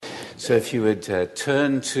So if you would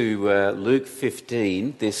turn to Luke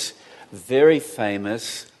 15, this very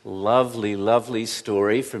famous, lovely, lovely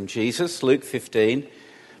story from Jesus, Luke 15,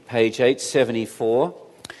 page 874.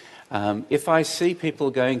 If I see people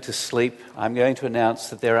going to sleep, I'm going to announce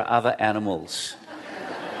that there are other animals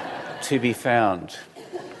to be found.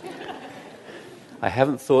 I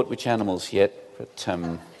haven't thought which animals yet, but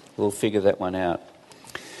we'll figure that one out.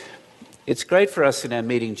 It's great for us in our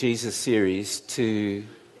Meeting Jesus series to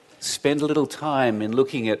spend a little time in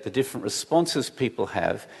looking at the different responses people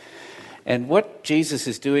have. And what Jesus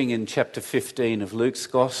is doing in chapter 15 of Luke's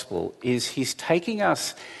Gospel is he's taking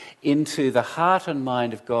us into the heart and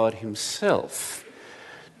mind of God himself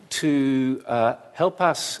to help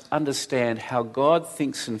us understand how God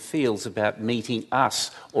thinks and feels about meeting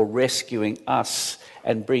us or rescuing us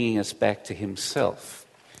and bringing us back to himself.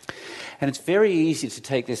 And it's very easy to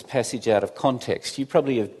take this passage out of context. You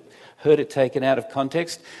probably have heard it taken out of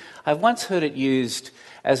context. I've once heard it used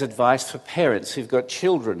as advice for parents who've got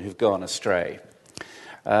children who've gone astray.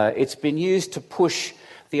 It's been used to push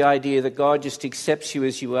the idea that God just accepts you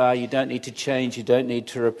as you are, you don't need to change, you don't need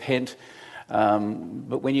to repent.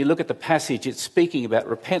 But when you look at the passage, it's speaking about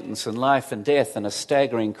repentance and life and death and a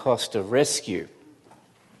staggering cost of rescue.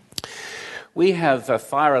 We have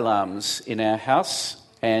fire alarms in our house,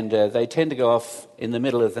 and they tend to go off in the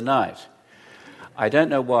middle of the night. I don't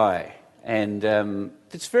know why. And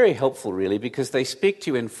it's very helpful, really, because they speak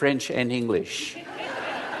to you in French and English,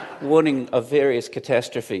 warning of various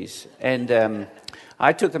catastrophes. And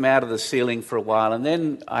I took them out of the ceiling for a while, and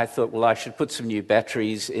then I thought, well, I should put some new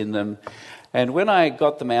batteries in them. And when I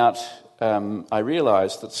got them out, I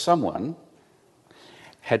realised that someone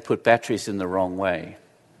had put batteries in the wrong way.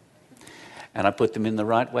 And I put them in the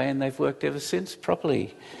right way, and they've worked ever since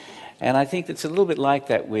properly. And I think it's a little bit like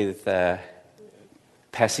that with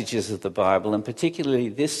passages of the Bible, and particularly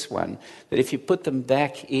this one, that if you put them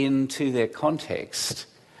back into their context,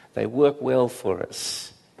 they work well for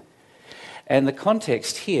us. And the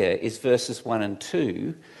context here is verses 1 and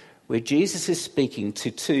 2, where Jesus is speaking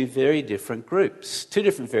to two very different groups,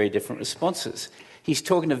 very different responses. He's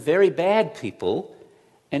talking to very bad people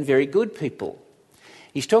and very good people.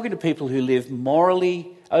 He's talking to people who live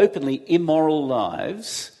morally, openly immoral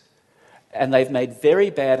lives, and they've made very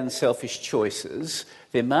bad and selfish choices.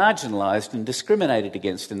 They're marginalised and discriminated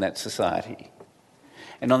against in that society.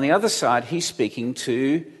 And on the other side, he's speaking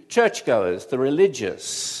to churchgoers, the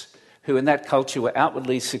religious, who in that culture were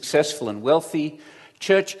outwardly successful and wealthy,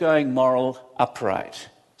 church-going, moral, upright.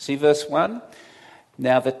 See verse 1?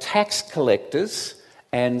 Now the tax collectors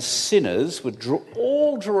and sinners were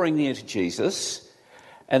all drawing near to Jesus,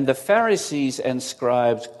 and the Pharisees and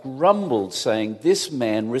scribes grumbled, saying, "This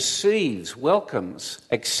man receives, welcomes,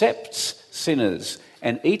 accepts sinners,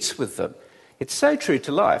 and eats with them." It's so true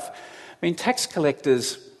to life. I mean, tax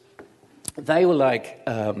collectors, they were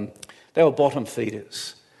bottom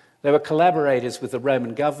feeders. They were collaborators with the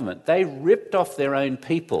Roman government. They ripped off their own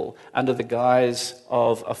people under the guise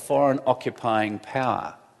of a foreign occupying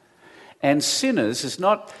power. And sinners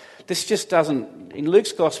in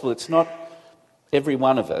Luke's gospel, it's not every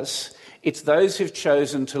one of us. It's those who've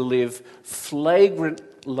chosen to live flagrant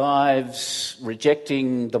lives,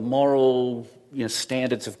 rejecting the moral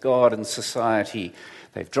standards of God and society.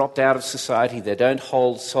 They've dropped out of society. They don't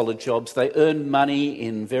hold solid jobs. They earn money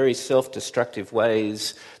in very self-destructive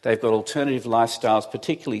ways. They've got alternative lifestyles,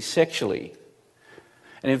 particularly sexually.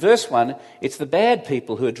 And in verse 1, it's the bad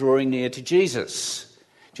people who are drawing near to Jesus.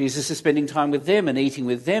 Jesus is spending time with them and eating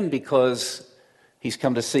with them because he's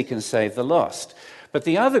come to seek and save the lost. But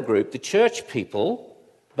the other group, the church people,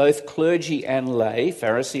 both clergy and lay,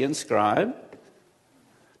 Pharisee and scribe,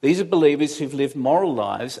 these are believers who've lived moral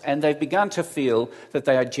lives, and they've begun to feel that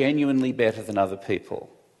they are genuinely better than other people.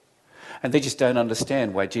 And they just don't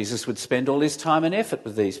understand why Jesus would spend all his time and effort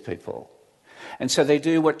with these people. And so they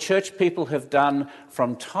do what church people have done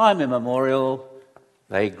from time immemorial: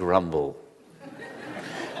 they grumble.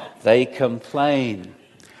 They complain.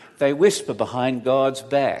 They whisper behind God's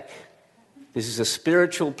back. This is a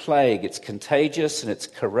spiritual plague. It's contagious and it's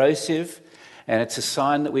corrosive, and it's a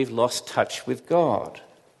sign that we've lost touch with God.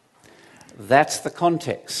 That's the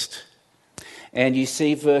context. And you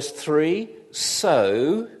see verse 3,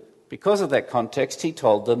 so, because of that context, he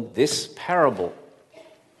told them this parable.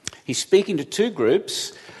 He's speaking to two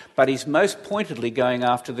groups, but he's most pointedly going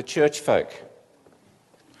after the church folk.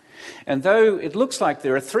 And though it looks like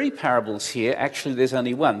there are three parables here, actually there's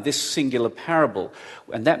only one, this singular parable.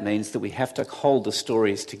 And that means that we have to hold the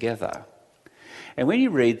stories together. And when you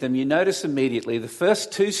read them, you notice immediately the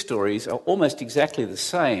first two stories are almost exactly the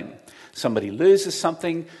same. Somebody loses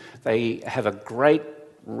something, they have a great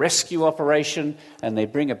rescue operation, and they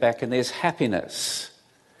bring it back, and there's happiness.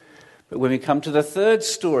 But when we come to the third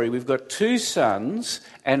story, we've got two sons,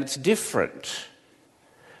 and it's different.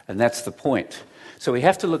 And that's the point. So we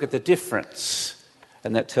have to look at the difference,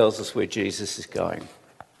 and that tells us where Jesus is going.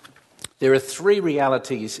 There are three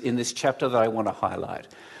realities in this chapter that I want to highlight.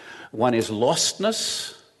 One is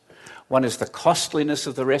lostness, one is the costliness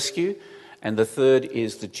of the rescue, and the third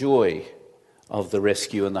is the joy of the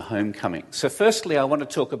rescue and the homecoming. So firstly, I want to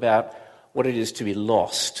talk about what it is to be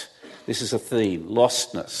lost. This is a theme,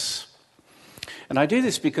 lostness. And I do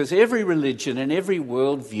this because every religion and every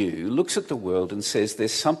worldview looks at the world and says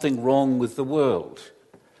there's something wrong with the world.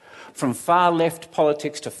 From far left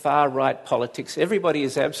politics to far right politics, everybody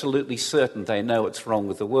is absolutely certain they know what's wrong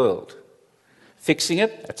with the world. Fixing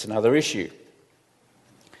it, that's another issue.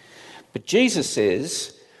 But Jesus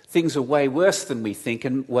says things are way worse than we think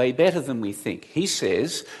and way better than we think. He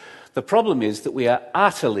says the problem is that we are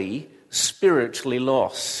utterly spiritually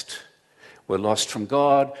lost. We're lost from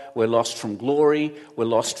God, we're lost from glory, we're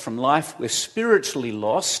lost from life, we're spiritually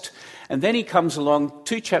lost. And then he comes along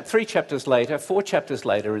 4 chapters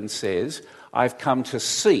later and says, I've come to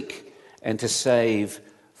seek and to save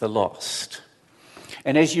the lost.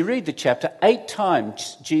 And as you read the chapter, 8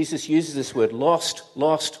 times Jesus uses this word lost,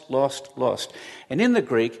 lost, lost, lost. And in the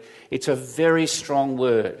Greek, it's a very strong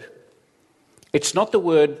word. It's not the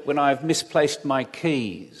word when I've misplaced my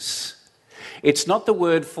keys. It's not the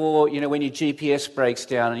word for, when your GPS breaks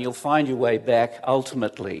down and you'll find your way back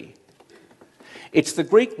ultimately. It's the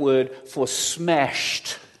Greek word for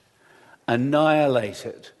smashed,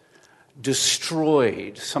 annihilated,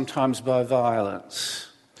 destroyed, sometimes by violence.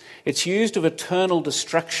 It's used of eternal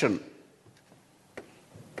destruction.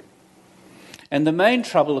 And the main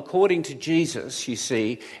trouble, according to Jesus, you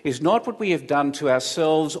see, is not what we have done to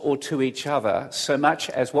ourselves or to each other so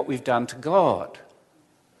much as what we've done to God.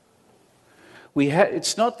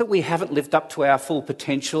 It's not that we haven't lived up to our full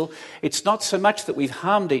potential. It's not so much that we've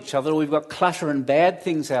harmed each other or we've got clutter and bad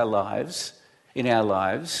things in our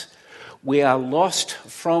lives. We are lost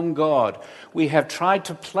from God. We have tried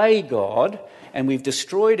to play God and we've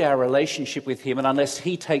destroyed our relationship with him, and unless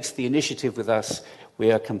he takes the initiative with us, we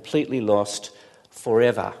are completely lost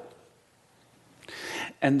forever.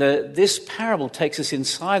 And this parable takes us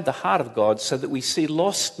inside the heart of God so that we see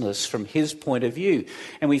lostness from his point of view.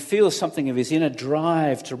 And we feel something of his inner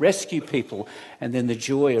drive to rescue people and then the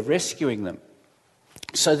joy of rescuing them.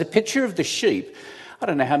 So the picture of the sheep, I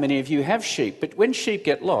don't know how many of you have sheep, but when sheep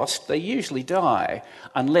get lost, they usually die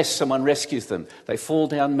unless someone rescues them. They fall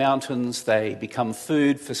down mountains, they become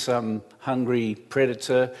food for some hungry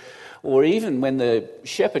predator, or even when the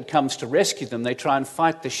shepherd comes to rescue them, they try and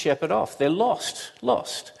fight the shepherd off. They're lost.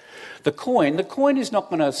 The coin is not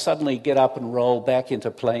going to suddenly get up and roll back into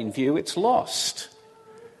plain view. It's lost.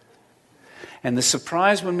 And the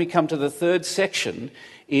surprise when we come to the third section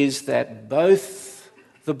is that both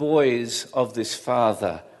the boys of this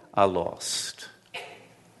father are lost.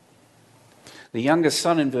 The youngest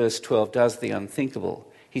son in verse 12 does the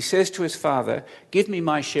unthinkable. He says to his father, "Give me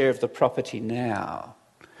my share of the property now."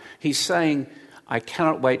 He's saying, I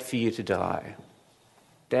cannot wait for you to die.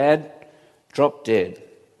 Dad, drop dead.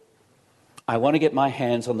 I want to get my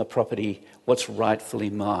hands on the property, what's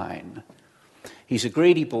rightfully mine. He's a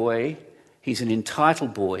greedy boy. He's an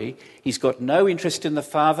entitled boy. He's got no interest in the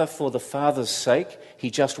father for the father's sake.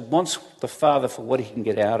 He just wants the father for what he can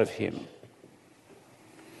get out of him.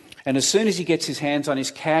 And as soon as he gets his hands on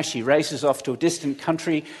his cash, he races off to a distant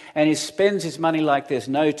country and he spends his money like there's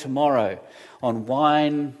no tomorrow on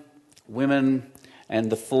wine, women,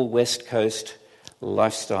 and the full West Coast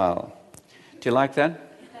lifestyle. Do you like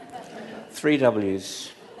that? 3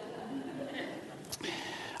 W's.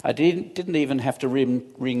 I didn't even have to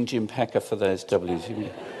ring Jim Packer for those W's.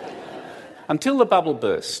 Until the bubble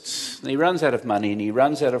bursts. And he runs out of money and he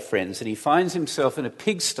runs out of friends and he finds himself in a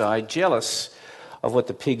pigsty, jealous of what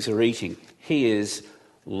the pigs are eating. He is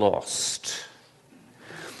lost.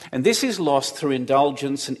 And this is lost through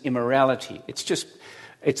indulgence and immorality.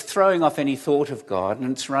 It's throwing off any thought of God,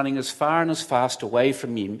 and it's running as far and as fast away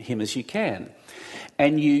from him as you can.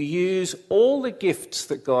 And you use all the gifts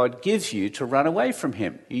that God gives you to run away from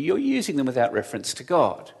him. You're using them without reference to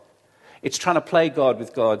God. It's trying to play God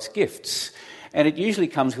with God's gifts. And it usually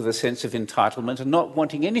comes with a sense of entitlement and not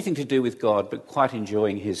wanting anything to do with God, but quite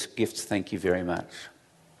enjoying his gifts. Thank you very much.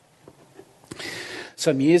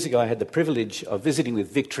 Some years ago, I had the privilege of visiting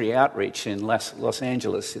with Victory Outreach in Los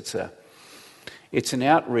Angeles. It's an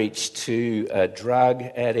outreach to drug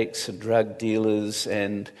addicts and drug dealers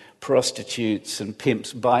and prostitutes and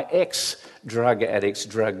pimps by ex-drug addicts,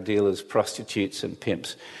 drug dealers, prostitutes and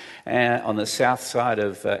pimps. on the south side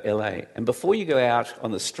of LA. And before you go out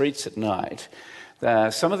on the streets at night,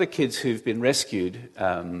 some of the kids who've been rescued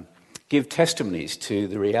give testimonies to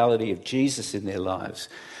the reality of Jesus in their lives.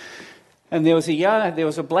 And there was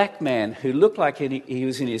a black man who looked like he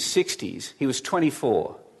was in his 60s. He was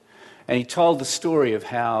 24. And he told the story of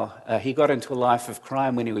how he got into a life of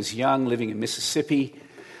crime when he was young, living in Mississippi.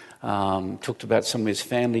 Talked about some of his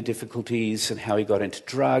family difficulties and how he got into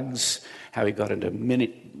drugs, how he got into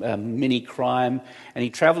mini crime. And he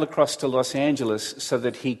travelled across to Los Angeles so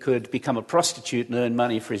that he could become a prostitute and earn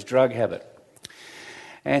money for his drug habit.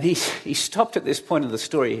 And he stopped at this point of the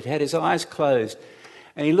story. He'd had his eyes closed.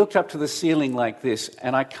 And he looked up to the ceiling like this.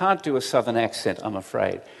 And I can't do a southern accent, I'm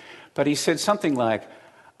afraid. But he said something like,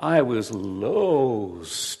 "I was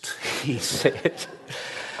lost," he said.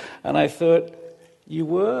 And I thought, you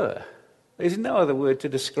were. There's no other word to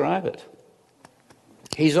describe it.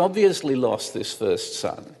 He's obviously lost this first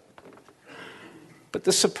son. But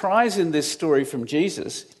the surprise in this story from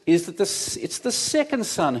Jesus is that it's the second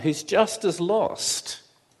son who's just as lost.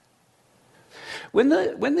 When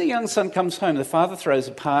the young son comes home, the father throws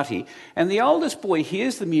a party, and the oldest boy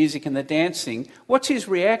hears the music and the dancing. What's his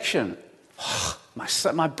reaction? "Oh,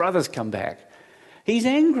 my brother's come back." He's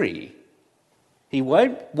angry. He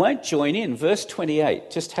won't join in. Verse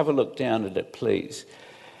 28, just have a look down at it, please.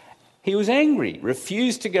 He was angry,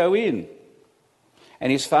 refused to go in.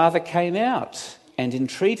 And his father came out and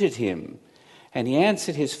entreated him. And he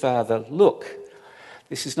answered his father, "Look,"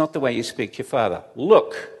 this is not the way you speak to your father,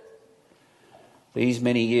 "look, these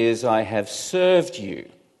many years I have served you.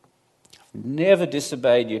 I've never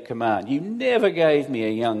disobeyed your command. You never gave me a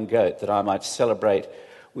young goat that I might celebrate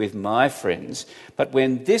with my friends. But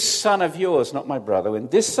when this son of yours," not my brother, "when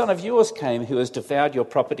this son of yours came who has devoured your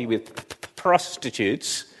property with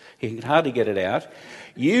prostitutes," he can hardly get it out,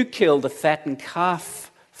 "you killed a fattened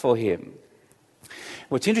calf for him."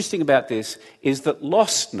 What's interesting about this is that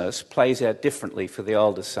lostness plays out differently for the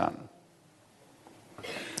older son.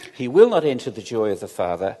 He will not enter the joy of the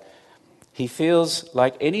father. He feels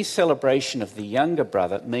like any celebration of the younger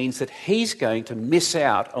brother means that he's going to miss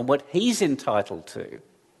out on what he's entitled to.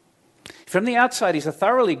 From the outside, he's a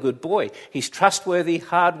thoroughly good boy. He's trustworthy,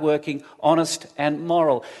 hardworking, honest, and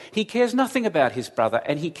moral. He cares nothing about his brother,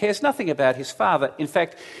 and he cares nothing about his father. In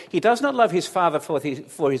fact, he does not love his father for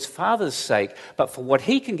his father's sake, but for what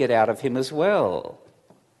he can get out of him as well.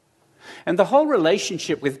 And the whole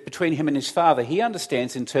relationship between him and his father, he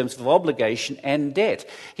understands in terms of obligation and debt.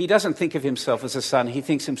 He doesn't think of himself as a son, he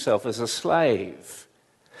thinks himself as a slave.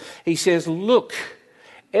 He says, "Look,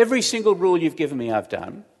 every single rule you've given me I've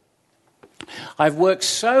done. I've worked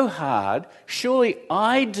so hard, surely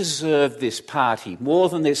I deserve this party more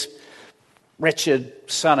than this wretched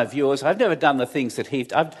son of yours. I've never done the things that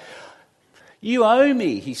you owe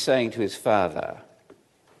me," he's saying to his father.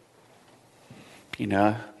 You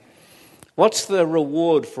know, what's the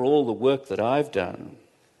reward for all the work that I've done?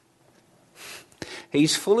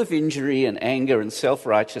 He's full of injury and anger and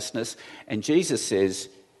self-righteousness, and Jesus says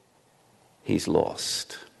he's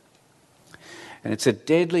lost. And it's a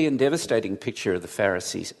deadly and devastating picture of the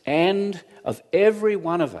Pharisees and of every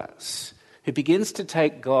one of us who begins to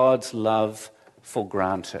take God's love for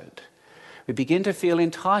granted. We begin to feel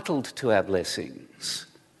entitled to our blessings.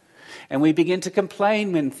 And we begin to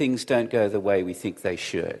complain when things don't go the way we think they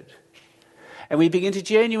should. And we begin to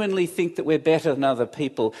genuinely think that we're better than other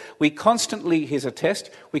people. We constantly, here's a test,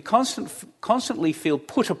 we constantly feel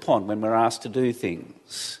put upon when we're asked to do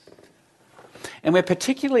things. And we're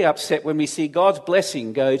particularly upset when we see God's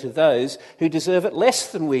blessing go to those who deserve it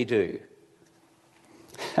less than we do.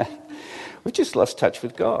 We've just lost touch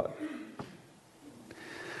with God.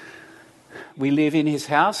 We live in his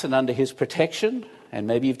house and under his protection, and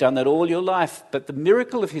maybe you've done that all your life, but the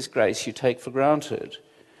miracle of his grace you take for granted.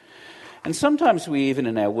 And sometimes we, even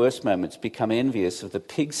in our worst moments, become envious of the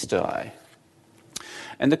pigsty.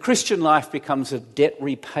 And the Christian life becomes a debt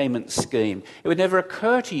repayment scheme. It would never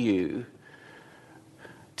occur to you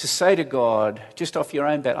to say to God, just off your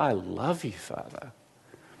own bat, "I love you, Father,"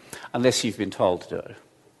 unless you've been told to do it.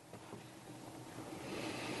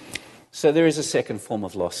 So there is a second form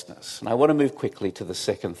of lostness. And I want to move quickly to the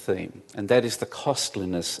second theme, and that is the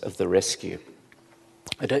costliness of the rescue.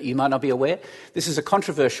 You might not be aware, this is a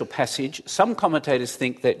controversial passage. Some commentators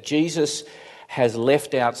think that Jesus has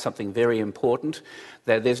left out something very important,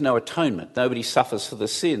 that there's no atonement. Nobody suffers for the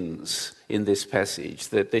sins in this passage,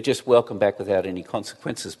 that they're just welcomed back without any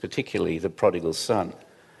consequences, particularly the prodigal son.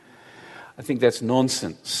 I think that's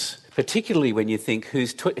nonsense, particularly when you think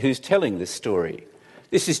who's telling this story.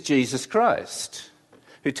 This is Jesus Christ,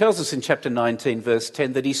 who tells us in chapter 19, verse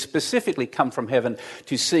 10, that he's specifically come from heaven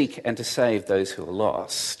to seek and to save those who are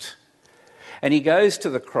lost. And he goes to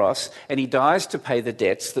the cross and he dies to pay the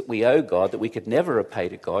debts that we owe God, that we could never repay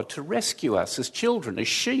to God, to rescue us as children, as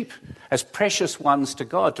sheep, as precious ones to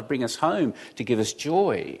God, to bring us home, to give us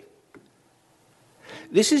joy.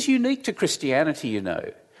 This is unique to Christianity, you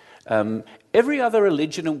know. Every other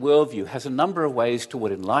religion and worldview has a number of ways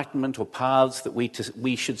toward enlightenment or paths that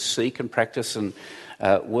we should seek and practice and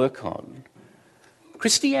work on.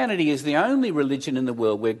 Christianity is the only religion in the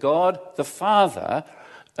world where God, the Father,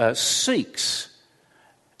 seeks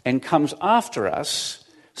and comes after us,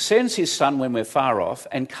 sends his Son when we're far off,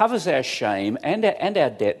 and covers our shame and our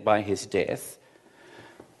debt by his death,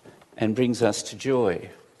 and brings us to joy.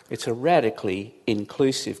 It's a radically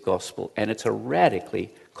inclusive gospel, and it's a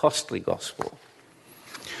radically costly gospel.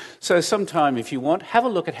 So sometime, if you want, have a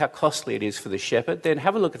look at how costly it is for the shepherd, then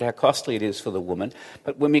have a look at how costly it is for the woman.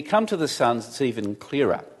 But when we come to the sons, it's even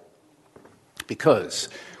clearer. Because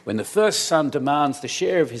when the first son demands the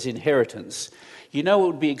share of his inheritance, you know what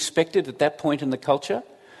would be expected at that point in the culture?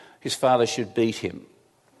 His father should beat him.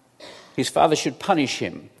 His father should punish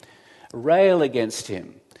him, rail against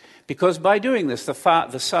him. Because by doing this, the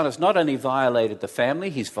son has not only violated the family,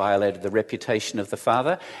 he's violated the reputation of the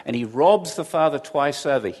father, and he robs the father twice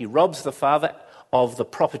over. He robs the father of the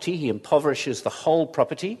property, he impoverishes the whole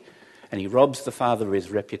property, and he robs the father of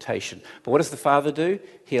his reputation. But what does the father do?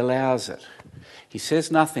 He allows it. He says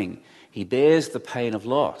nothing. He bears the pain of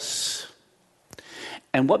loss.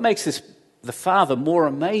 And what makes the father more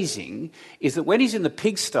amazing is that when he's in the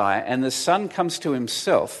pigsty and the son comes to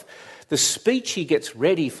himself, the speech he gets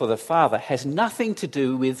ready for the father has nothing to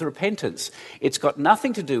do with repentance. It's got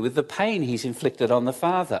nothing to do with the pain he's inflicted on the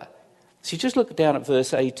father. So you just look down at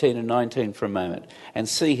verse 18 and 19 for a moment and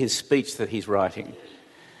see his speech that he's writing.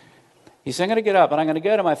 He's saying, I'm going to get up and I'm going to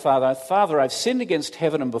go to my father. Father, I've sinned against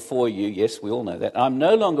heaven and before you. Yes, we all know that. I'm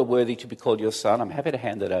no longer worthy to be called your son. I'm happy to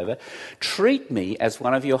hand it over. Treat me as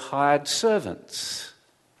one of your hired servants.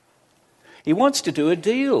 He wants to do a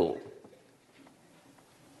deal.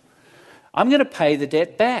 I'm going to pay the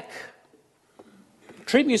debt back.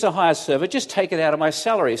 Treat me as a hired servant. Just take it out of my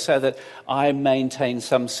salary so that I maintain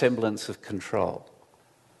some semblance of control.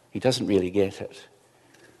 He doesn't really get it.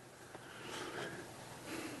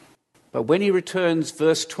 But when he returns,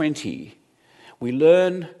 verse 20, we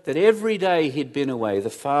learn that every day he'd been away, the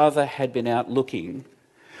father had been out looking,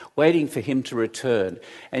 waiting for him to return.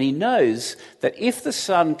 And he knows that if the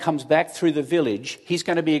son comes back through the village, he's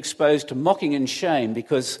going to be exposed to mocking and shame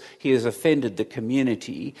because he has offended the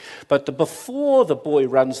community. But before the boy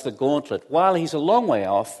runs the gauntlet, while he's a long way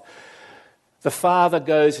off, the father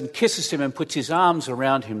goes and kisses him and puts his arms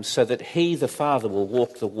around him so that he, the father, will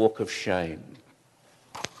walk the walk of shame.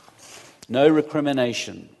 No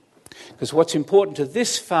recrimination. Because what's important to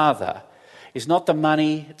this father is not the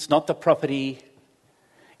money, it's not the property,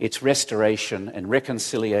 it's restoration and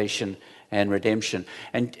reconciliation and redemption.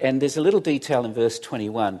 And there's a little detail in verse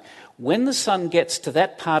 21. When the son gets to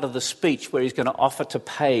that part of the speech where he's going to offer to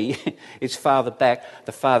pay his father back,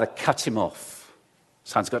 the father cuts him off.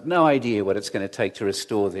 Son's got no idea what it's going to take to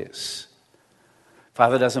restore this.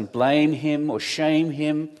 Father doesn't blame him or shame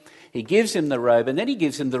him. He gives him the robe, and then he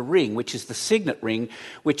gives him the ring, which is the signet ring,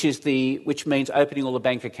 which means opening all the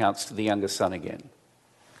bank accounts to the younger son again.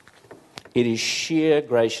 It is sheer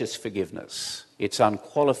gracious forgiveness. It's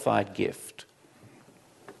unqualified gift.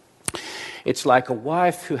 It's like a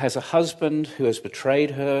wife who has a husband who has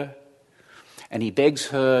betrayed her, and he begs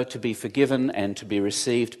her to be forgiven and to be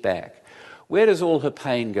received back. Where does all her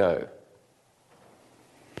pain go?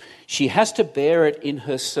 She has to bear it in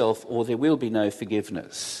herself, or there will be no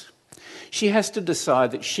forgiveness. She has to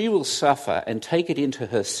decide that she will suffer and take it into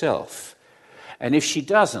herself. And if she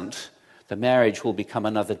doesn't, the marriage will become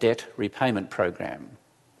another debt repayment program.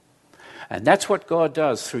 And that's what God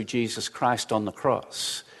does through Jesus Christ on the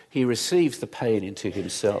cross. He receives the pain into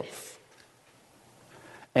himself.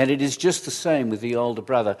 And it is just the same with the older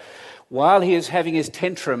brother. While he is having his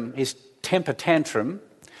temper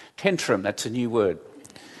tantrum, that's a new word,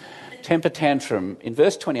 temper tantrum, in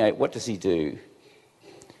verse 28, what does he do?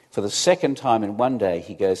 For the second time in one day,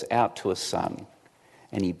 he goes out to a son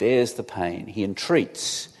and he bears the pain. He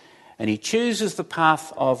entreats and he chooses the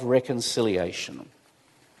path of reconciliation.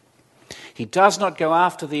 He does not go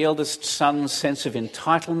after the eldest son's sense of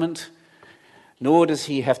entitlement, nor does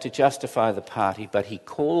he have to justify the party, but he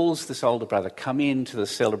calls this older brother, come into the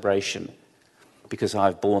celebration because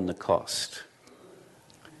I've borne the cost.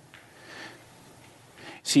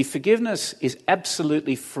 See, forgiveness is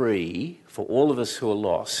absolutely free for all of us who are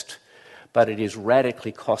lost, but it is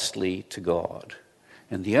radically costly to God.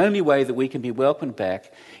 And the only way that we can be welcomed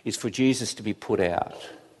back is for Jesus to be put out.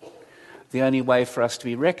 The only way for us to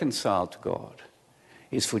be reconciled to God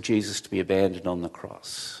is for Jesus to be abandoned on the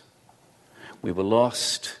cross. We were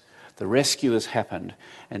lost, the rescue has happened,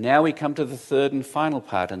 and now we come to the third and final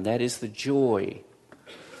part, and that is the joy.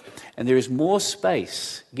 And there is more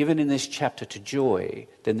space given in this chapter to joy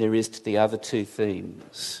than there is to the other two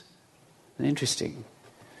themes. Interesting.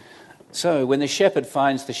 So when the shepherd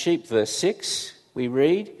finds the sheep, verse 6, we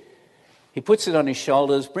read, he puts it on his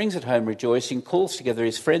shoulders, brings it home rejoicing, calls together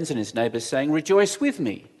his friends and his neighbours, saying, "Rejoice with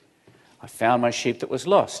me. I found my sheep that was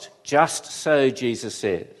lost." Just so, Jesus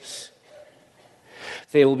says.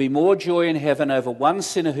 There will be more joy in heaven over one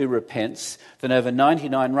sinner who repents than over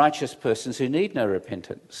 99 righteous persons who need no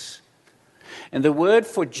repentance. And the word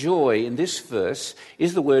for joy in this verse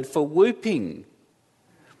is the word for whooping,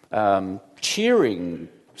 cheering,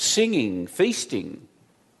 singing, feasting.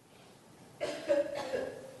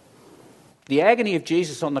 The agony of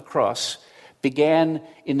Jesus on the cross began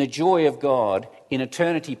in the joy of God in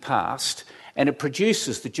eternity past, and it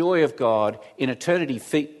produces the joy of God in eternity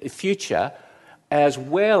future, as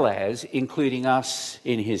well as including us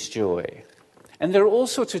in his joy. And there are all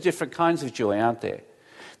sorts of different kinds of joy, aren't there?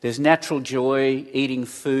 There's natural joy, eating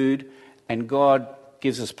food, and God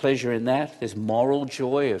gives us pleasure in that. There's moral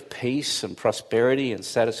joy of peace and prosperity and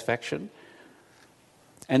satisfaction.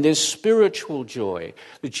 And there's spiritual joy,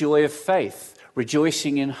 the joy of faith,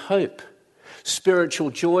 rejoicing in hope. Spiritual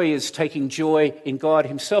joy is taking joy in God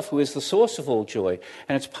himself, who is the source of all joy,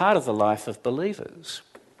 and it's part of the life of believers.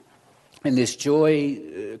 And there's joy,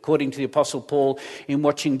 according to the Apostle Paul, in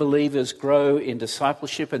watching believers grow in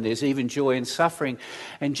discipleship, and there's even joy in suffering.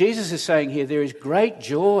 And Jesus is saying here there is great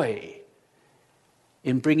joy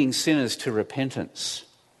in bringing sinners to repentance.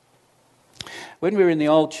 When we were in the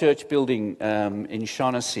old church building in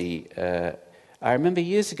Shaughnessy, I remember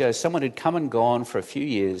years ago someone had come and gone for a few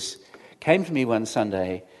years, came to me one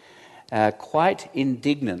Sunday, quite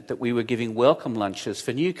indignant that we were giving welcome lunches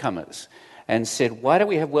for newcomers, and said, "Why don't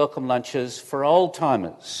we have welcome lunches for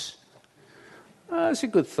old-timers?" It's a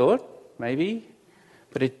good thought, maybe,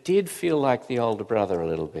 but it did feel like the older brother a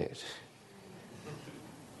little bit.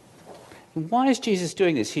 And why is Jesus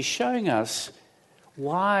doing this? He's showing us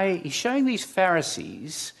why, he's showing these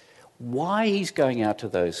Pharisees why he's going out to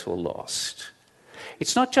those who are lost.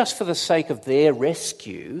 It's not just for the sake of their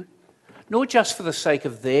rescue, nor just for the sake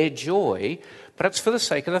of their joy, but it's for the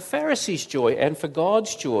sake of the Pharisees' joy and for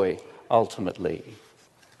God's joy, ultimately.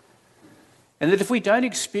 And that if we don't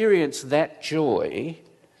experience that joy,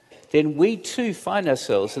 then we too find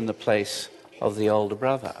ourselves in the place of the older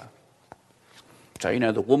brother. So,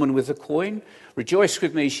 the woman with the coin, "Rejoice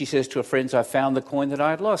with me," she says to her friends, "I found the coin that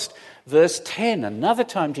I had lost." Verse 10, another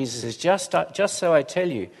time Jesus says, just so I tell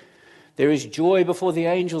you, there is joy before the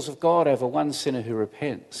angels of God over one sinner who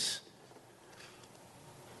repents.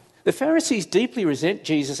 The Pharisees deeply resent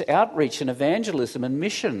Jesus' outreach and evangelism and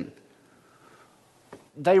mission.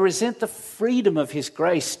 They resent the freedom of his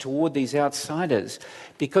grace toward these outsiders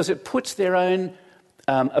because it puts their own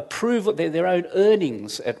approval, their own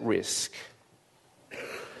earnings at risk.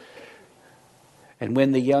 And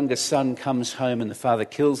when the younger son comes home and the father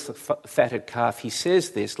kills the fatted calf, he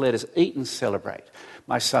says this, "Let us eat and celebrate.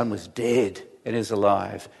 My son was dead and is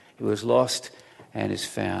alive. He was lost and is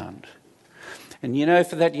found." And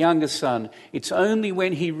for that younger son, it's only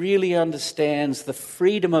when he really understands the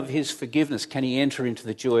freedom of his forgiveness can he enter into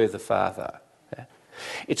the joy of the Father.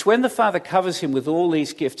 It's when the Father covers him with all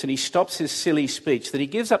these gifts and he stops his silly speech that he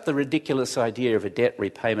gives up the ridiculous idea of a debt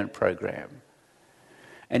repayment program.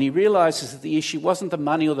 And he realises that the issue wasn't the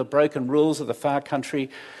money or the broken rules of the far country.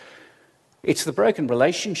 It's the broken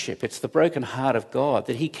relationship. It's the broken heart of God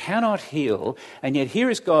that he cannot heal. And yet here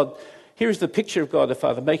is God. Here is the picture of God the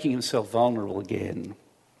Father making himself vulnerable again.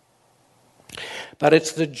 But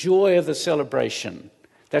it's the joy of the celebration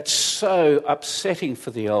that's so upsetting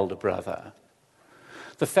for the older brother.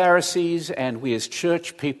 The Pharisees and we as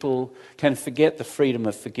church people can forget the freedom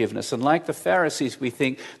of forgiveness. And like the Pharisees, we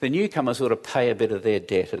think the newcomers ought to pay a bit of their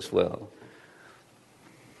debt as well.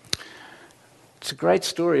 It's a great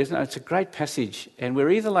story, isn't it? It's a great passage. And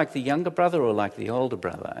we're either like the younger brother or like the older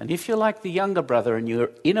brother. And if you're like the younger brother and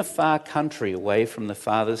you're in a far country away from the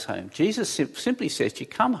Father's home, Jesus simply says to you,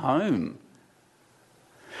 come home.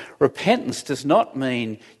 Repentance does not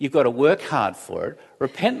mean you've got to work hard for it.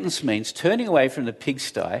 Repentance means turning away from the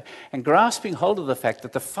pigsty and grasping hold of the fact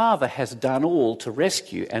that the Father has done all to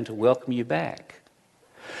rescue and to welcome you back.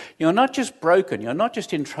 You're not just broken, you're not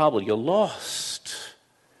just in trouble, you're lost.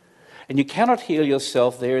 And you cannot heal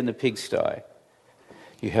yourself there in the pigsty.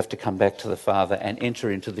 You have to come back to the Father and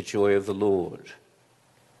enter into the joy of the Lord.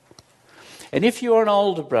 And if you're an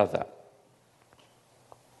older brother,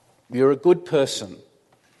 you're a good person,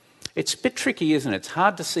 it's a bit tricky, isn't it? It's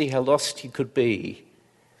hard to see how lost you could be.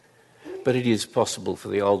 But it is possible for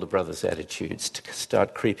the older brother's attitudes to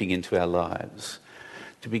start creeping into our lives,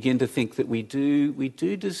 to begin to think that we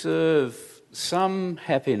do deserve some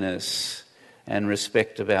happiness and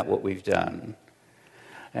respect about what we've done.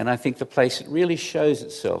 And I think the place it really shows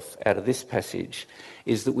itself out of this passage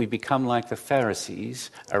is that we become like the Pharisees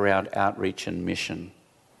around outreach and mission.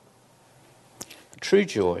 True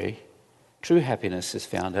joy, true happiness is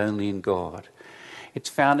found only in God. It's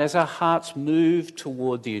found as our hearts move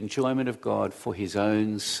toward the enjoyment of God for his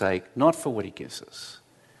own sake, not for what he gives us.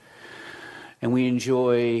 And we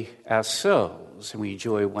enjoy ourselves and we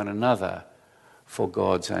enjoy one another for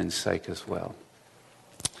God's own sake as well.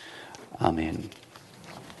 Amen.